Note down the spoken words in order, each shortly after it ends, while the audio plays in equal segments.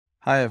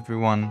Hi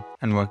everyone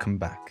and welcome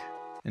back.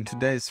 In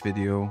today's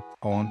video,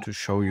 I want to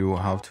show you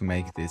how to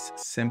make this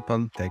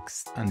simple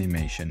text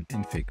animation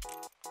in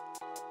Figma.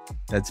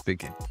 Let's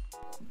begin.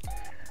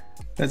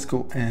 Let's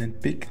go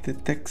and pick the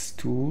text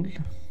tool.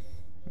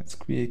 Let's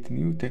create a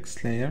new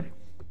text layer.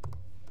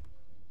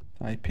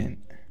 Type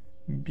in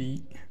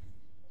B.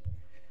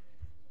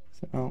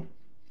 So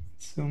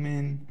zoom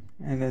in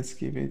and let's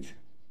give it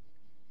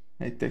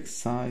a text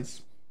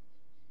size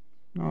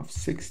of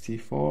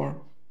 64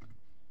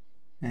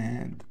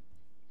 and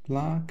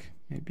black.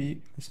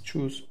 Maybe let's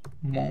choose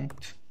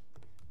Mont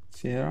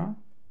Sierra.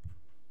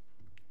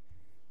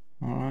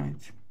 All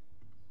right.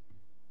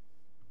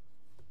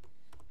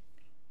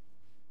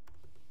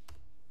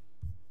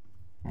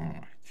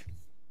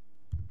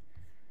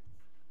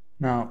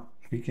 Now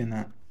we're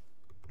gonna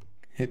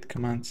hit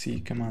Command C,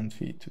 Command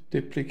V to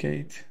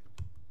duplicate,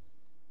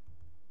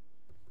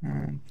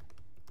 and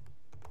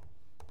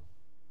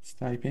let's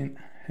type in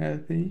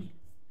healthy,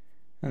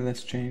 and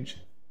let's change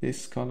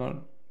this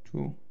color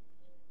to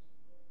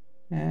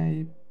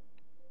a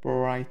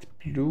bright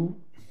blue.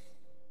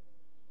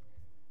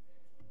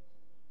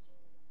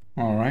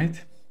 All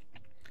right.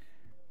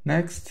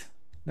 Next,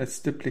 let's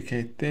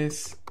duplicate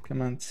this.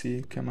 Command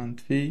C,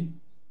 Command V.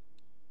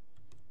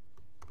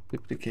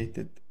 Duplicate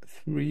it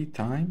 3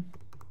 times.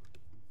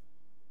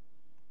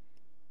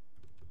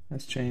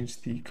 Let's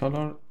change the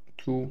color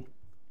to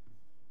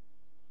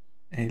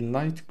a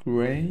light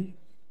gray,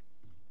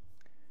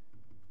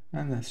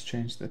 and let's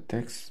change the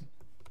text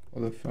for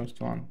the first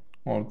one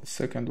or the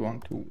second one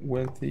to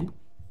wealthy,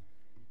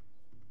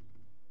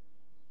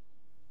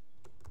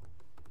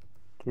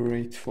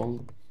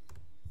 grateful,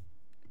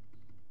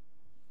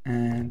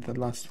 and the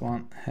last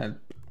one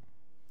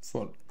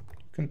helpful.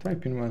 You can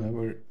type in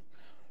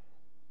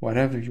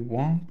whatever you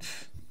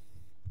want.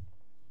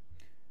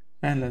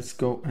 And let's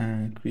go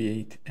and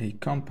create a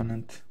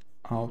component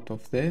out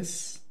of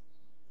this.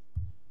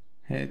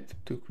 Hit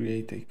to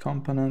create a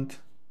component.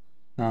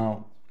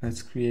 Now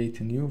let's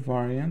create a new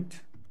variant,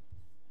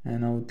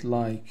 and I would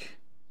like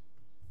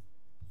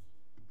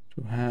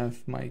to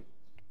have my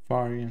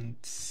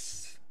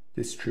variants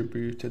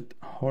distributed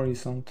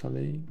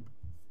horizontally.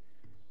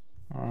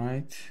 All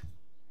right.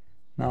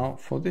 Now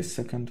for this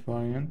second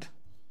variant,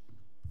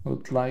 I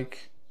would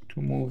like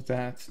to move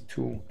that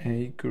to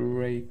a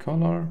gray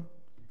color,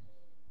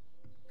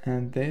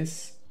 and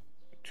this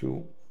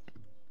to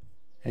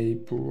a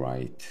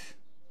bright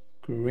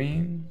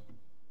green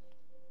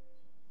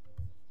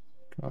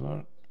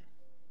color.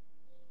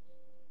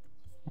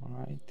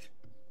 All right.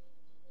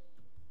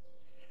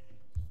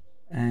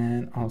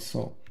 And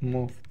also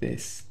move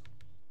this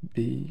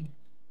B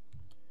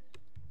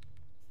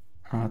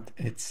at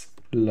its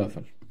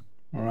level.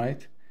 All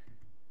right.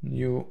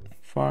 New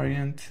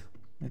variant.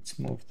 Let's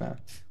move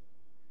that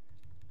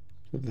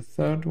to the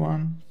third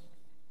one.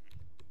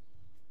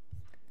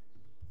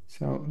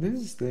 So this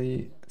is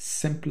the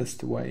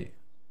simplest way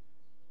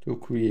to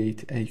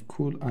create a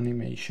cool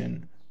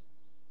animation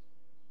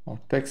or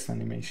text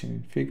animation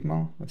in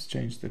Figma. Let's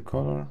change the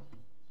color.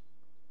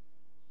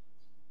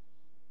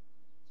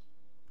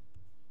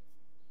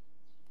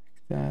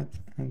 Like that,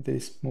 and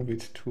this, move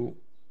it to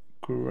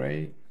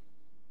gray.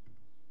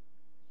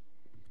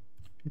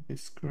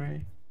 This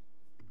gray.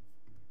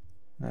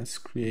 Let's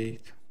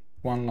create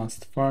one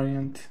last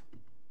variant.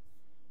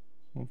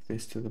 Move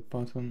this to the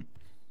bottom.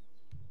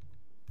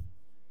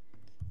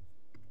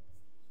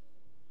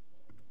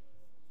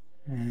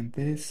 And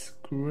this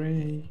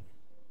gray,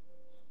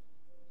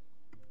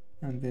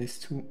 and this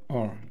to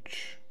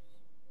orange.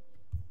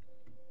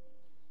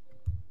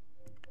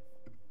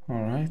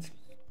 All right.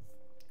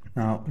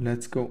 Now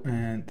let's go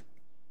and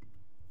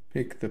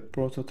pick the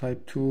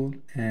prototype tool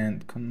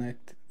and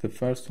connect the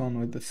first one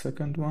with the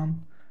second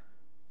one.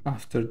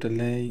 After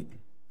delay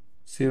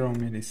 0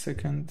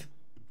 millisecond,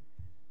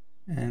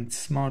 and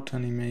smart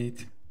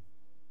animate.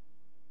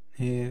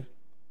 Here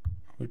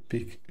I will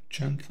pick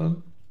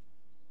gentle.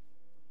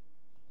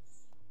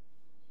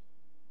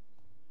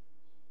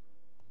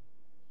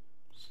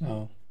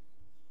 So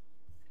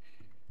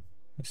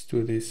let's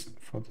do this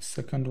for the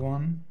second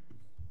one.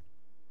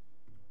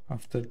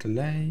 After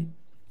delay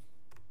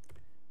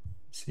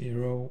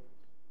 0,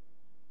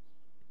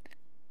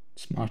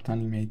 smart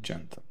animate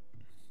gentle.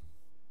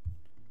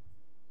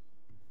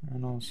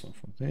 And also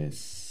for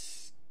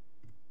this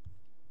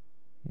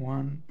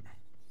one,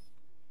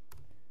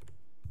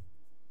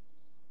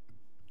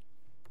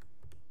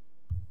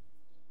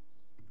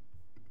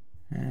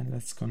 and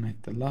let's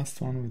connect the last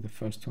one with the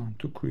first one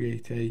to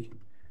create a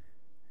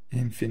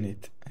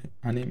infinite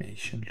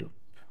animation loop.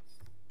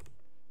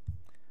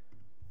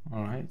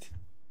 All right.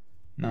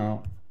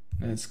 Now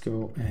let's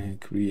go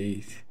and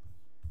create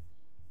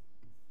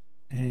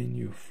a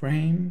new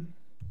frame.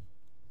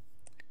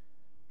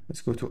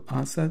 Let's go to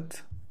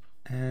Asset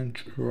and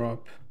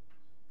drop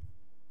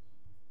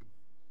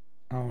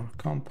our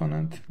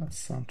component. Let's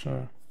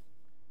center,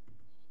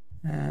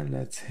 and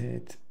let's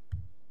hit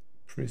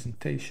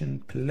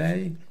presentation,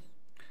 play,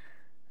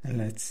 and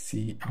let's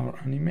see our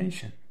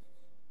animation.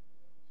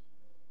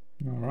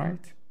 All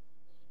right.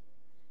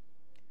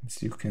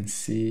 As you can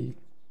see,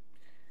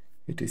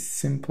 it is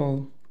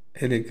simple,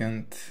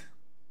 elegant,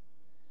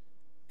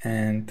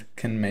 and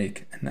can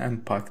make an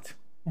impact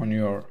on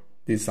your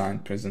design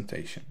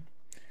presentation.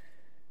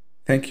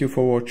 Thank you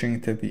for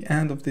watching till the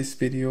end of this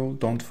video.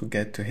 Don't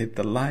forget to hit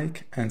the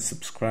like and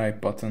subscribe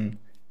button,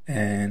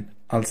 and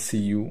I'll see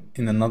you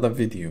in another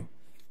video.